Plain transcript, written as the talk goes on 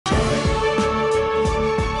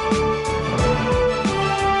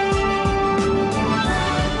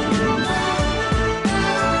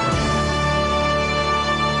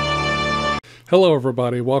Hello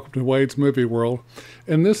everybody, welcome to Wade's Movie World.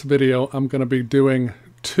 In this video I'm going to be doing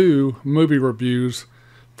two movie reviews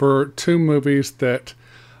for two movies that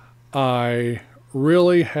I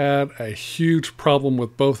really had a huge problem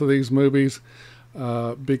with both of these movies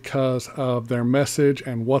because of their message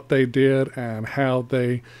and what they did and how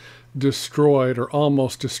they destroyed or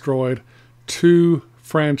almost destroyed two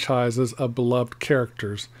franchises of beloved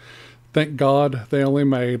characters. Thank God they only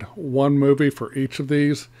made one movie for each of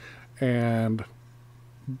these. And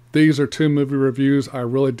these are two movie reviews I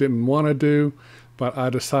really didn't want to do, but I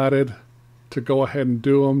decided to go ahead and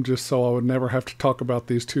do them just so I would never have to talk about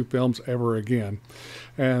these two films ever again.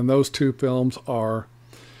 And those two films are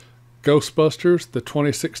Ghostbusters, the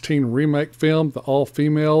 2016 remake film, the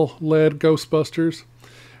all-female led Ghostbusters,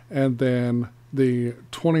 and then the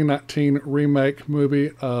 2019 remake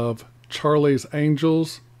movie of Charlie's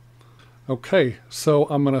Angels. Okay, so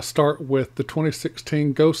I'm going to start with the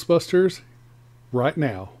 2016 Ghostbusters right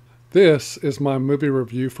now. This is my movie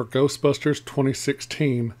review for Ghostbusters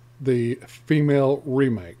 2016, the female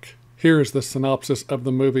remake. Here is the synopsis of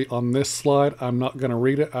the movie on this slide. I'm not going to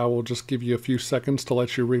read it. I will just give you a few seconds to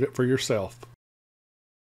let you read it for yourself.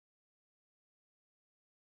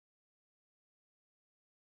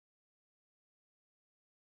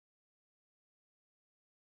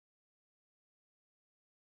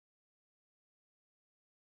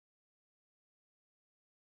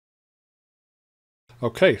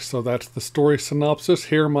 Okay, so that's the story synopsis.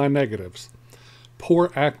 Here are my negatives.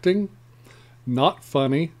 Poor acting, not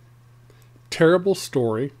funny, terrible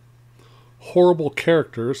story, horrible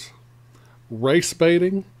characters, race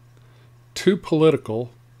baiting, too political,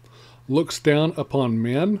 looks down upon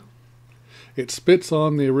men. It spits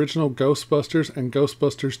on the original Ghostbusters and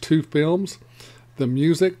Ghostbusters 2 films, the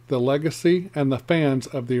music, the legacy, and the fans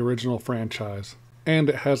of the original franchise. And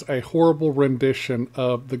it has a horrible rendition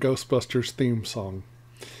of the Ghostbusters theme song.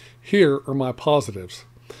 Here are my positives.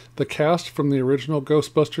 The cast from the original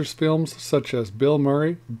Ghostbusters films, such as Bill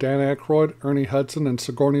Murray, Dan Aykroyd, Ernie Hudson, and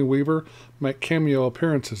Sigourney Weaver, make cameo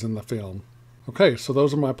appearances in the film. Okay, so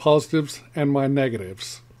those are my positives and my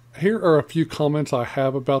negatives. Here are a few comments I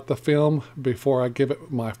have about the film before I give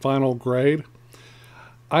it my final grade.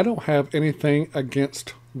 I don't have anything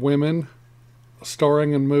against women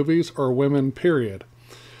starring in movies or women, period.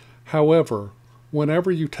 However,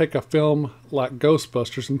 whenever you take a film like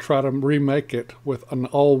Ghostbusters and try to remake it with an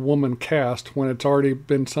all-woman cast when it's already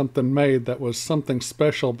been something made that was something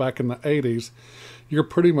special back in the 80s, you're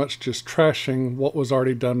pretty much just trashing what was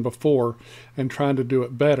already done before and trying to do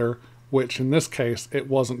it better, which in this case, it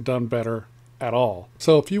wasn't done better at all.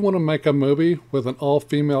 So if you want to make a movie with an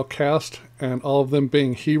all-female cast and all of them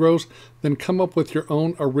being heroes, then come up with your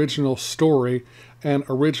own original story and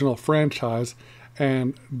original franchise,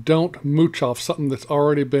 and don't mooch off something that's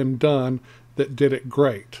already been done that did it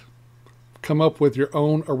great. Come up with your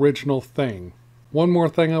own original thing. One more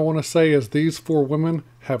thing I want to say is these four women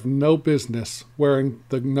have no business wearing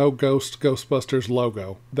the No Ghost Ghostbusters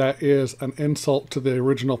logo. That is an insult to the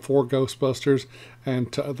original four Ghostbusters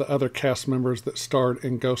and to the other cast members that starred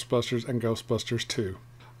in Ghostbusters and Ghostbusters 2.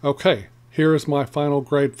 Okay, here is my final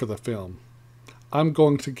grade for the film. I'm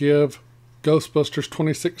going to give Ghostbusters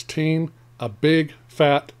 2016 a big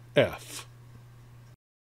fat F.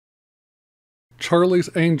 Charlie's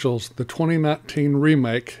Angels, the 2019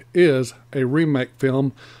 remake, is a remake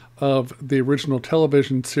film of the original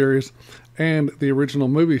television series and the original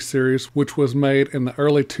movie series, which was made in the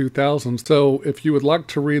early 2000s. So if you would like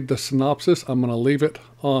to read the synopsis, I'm going to leave it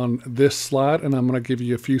on this slide and I'm going to give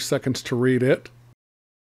you a few seconds to read it.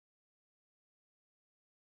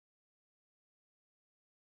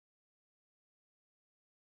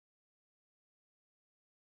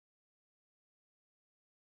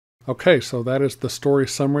 Okay, so that is the story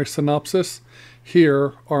summary synopsis.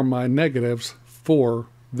 Here are my negatives for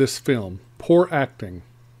this film. Poor acting,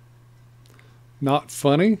 not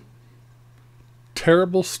funny,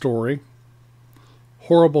 terrible story,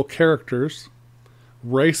 horrible characters,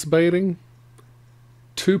 race baiting,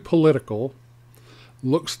 too political,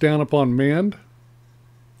 looks down upon men,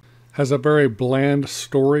 has a very bland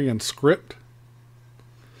story and script,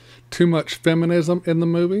 too much feminism in the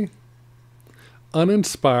movie,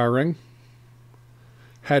 uninspiring,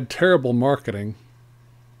 had terrible marketing,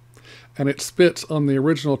 and it spits on the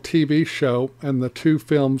original TV show and the two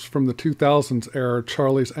films from the 2000s era,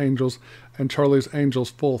 Charlie's Angels and Charlie's Angels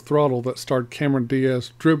Full Throttle, that starred Cameron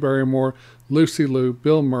Diaz, Drew Barrymore, Lucy Liu,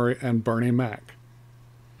 Bill Murray, and Bernie Mac.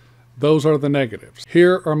 Those are the negatives.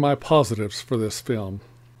 Here are my positives for this film.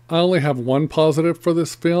 I only have one positive for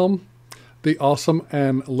this film. The awesome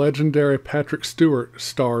and legendary Patrick Stewart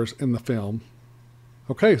stars in the film.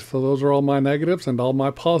 Okay, so those are all my negatives and all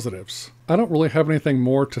my positives. I don't really have anything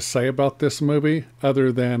more to say about this movie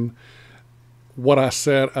other than what I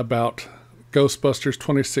said about Ghostbusters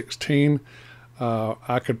 2016.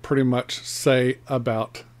 I could pretty much say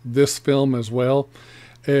about this film as well.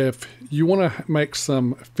 If you want to make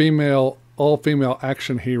some all-female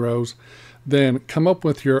action heroes, then come up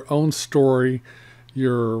with your own story,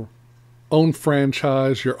 your own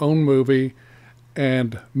franchise, your own movie,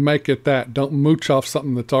 and make it that. Don't mooch off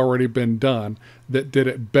something that's already been done that did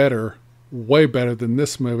it better, way better than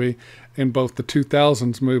this movie in both the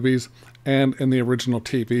 2000s movies and in the original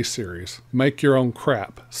TV series. Make your own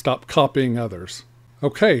crap. Stop copying others.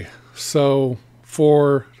 Okay, so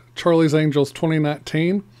for Charlie's Angels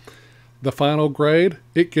 2019, the final grade,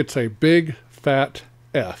 it gets a big fat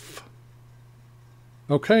F.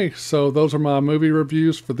 Okay, so those are my movie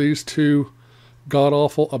reviews for these two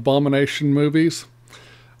god-awful Abomination movies.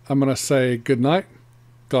 I'm going to say good night,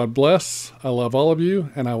 God bless, I love all of you,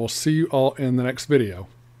 and I will see you all in the next video.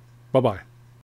 Bye-bye.